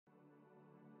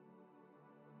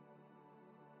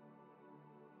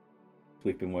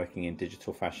We've been working in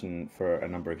digital fashion for a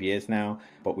number of years now,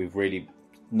 but we've really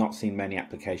not seen many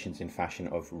applications in fashion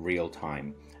of real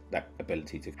time, that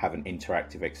ability to have an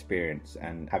interactive experience.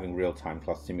 And having real-time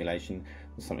cloth simulation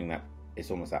was something that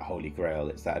is almost that holy grail.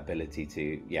 It's that ability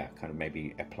to, kind of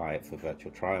maybe apply it for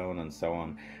virtual try-on and so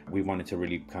on. We wanted to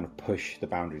really kind of push the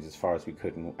boundaries as far as we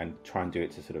could and try and do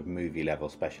it to sort of movie level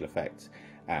special effects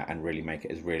and really make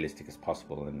it as realistic as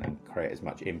possible and create as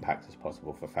much impact as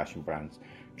possible for fashion brands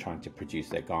trying to produce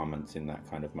their garments in that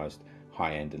kind of most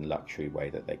high-end and luxury way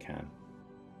that they can.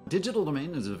 Digital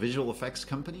Domain is a visual effects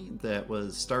company that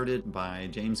was started by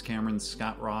James Cameron,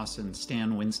 Scott Ross, and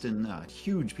Stan Winston,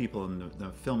 huge people in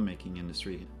the filmmaking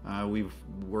industry. We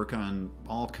work on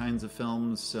all kinds of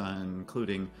films,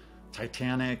 including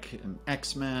Titanic and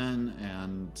X-Men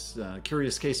and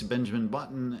Curious Case of Benjamin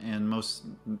Button, and most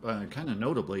kind of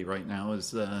notably right now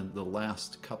is the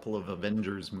last couple of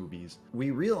Avengers movies. We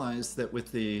realized that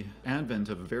with the advent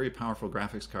of very powerful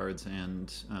graphics cards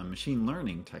and machine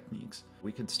learning techniques,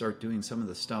 we could start doing some of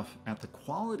the stuff at the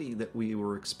quality that we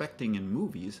were expecting in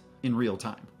movies in real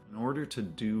time. In order to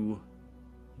do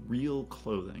real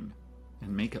clothing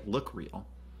and make it look real,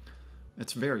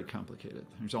 it's very complicated.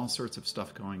 There's all sorts of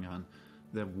stuff going on.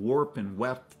 The warp and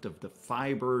weft of the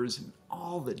fibers and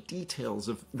all the details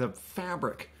of the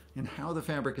fabric and how the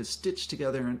fabric is stitched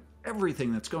together and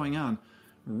everything that's going on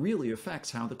really affects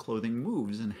how the clothing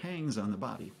moves and hangs on the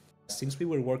body. Since we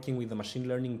were working with a machine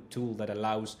learning tool that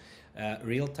allows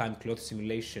real-time cloth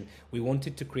simulation, we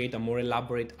wanted to create a more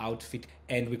elaborate outfit,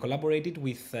 and we collaborated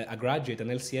with a graduate, an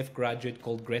LCF graduate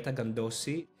called Greta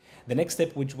Gandossi. The next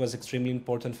step, which was extremely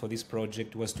important for this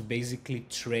project, was to basically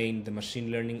train the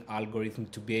machine learning algorithm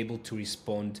to be able to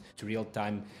respond to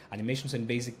real-time animations and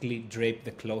basically drape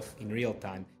the cloth in real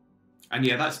time. And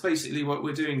yeah, that's basically what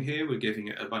we're doing here. We're giving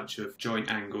it a bunch of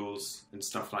joint angles and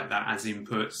stuff like that as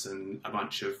inputs and a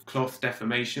bunch of cloth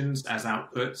deformations as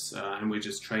outputs. And we're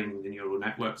just training the neural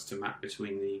networks to map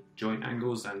between the joint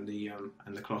angles and the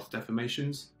cloth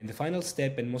deformations. And the final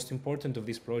step and most important of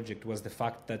this project was the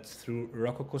fact that through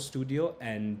Rococo Studio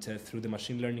and through the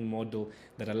machine learning model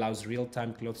that allows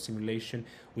real-time cloth simulation,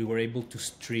 we were able to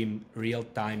stream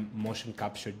real-time motion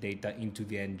capture data into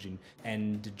the engine.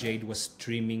 And Jade was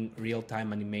streaming real-time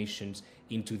animations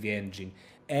into the engine.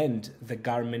 And the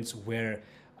garments were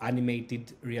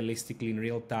animated realistically in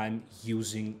real time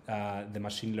using the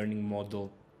machine learning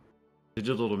model.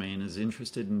 Digital Domain is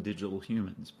interested in digital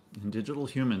humans, and digital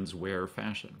humans wear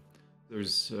fashion.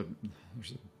 There's a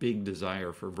big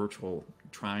desire for virtual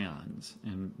try-ons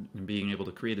and being able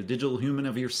to create a digital human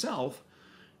of yourself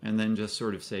and then just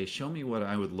sort of say, show me what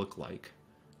I would look like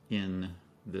in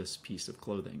this piece of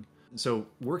clothing. So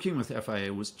working with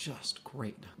FIA was just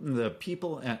great. The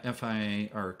people at FIA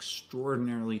are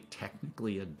extraordinarily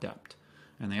technically adept,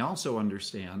 and they also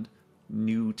understand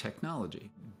new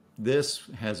technology. This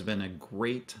has been a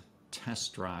great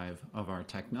test drive of our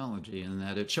technology in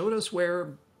that it showed us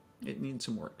where it needs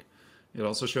some work. It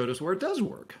also showed us where it does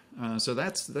work. So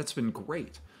that's been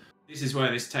great. This is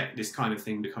where this kind of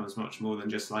thing becomes much more than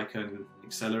just like an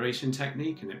acceleration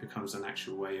technique, and it becomes an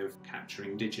actual way of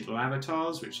capturing digital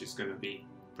avatars, which is going to be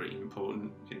pretty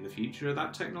important in the future of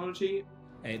that technology.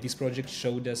 This project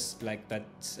showed us that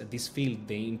this field,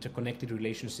 the interconnected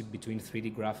relationship between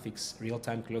 3D graphics,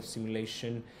 real-time cloth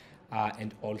simulation,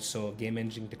 and also game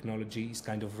engine technology is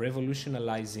kind of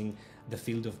revolutionizing the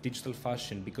field of digital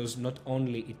fashion, because not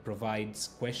only it provides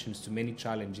questions to many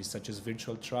challenges such as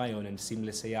virtual try-on and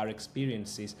seamless AR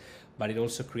experiences, but it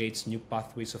also creates new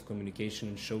pathways of communication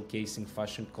and showcasing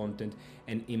fashion content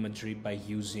and imagery by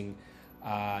using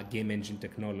game engine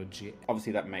technology.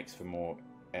 Obviously that makes for more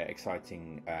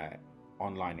exciting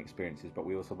online experiences, but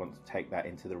we also want to take that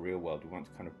into the real world. We want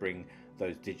to kind of bring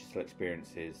those digital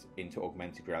experiences into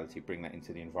augmented reality, bring that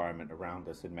into the environment around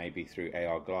us, and maybe through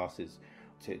AR glasses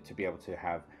to be able to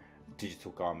have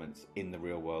digital garments in the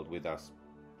real world with us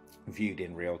viewed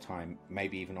in real time,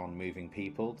 maybe even on moving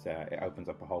people. It opens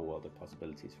up a whole world of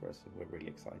possibilities for us, and we're really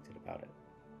excited about it.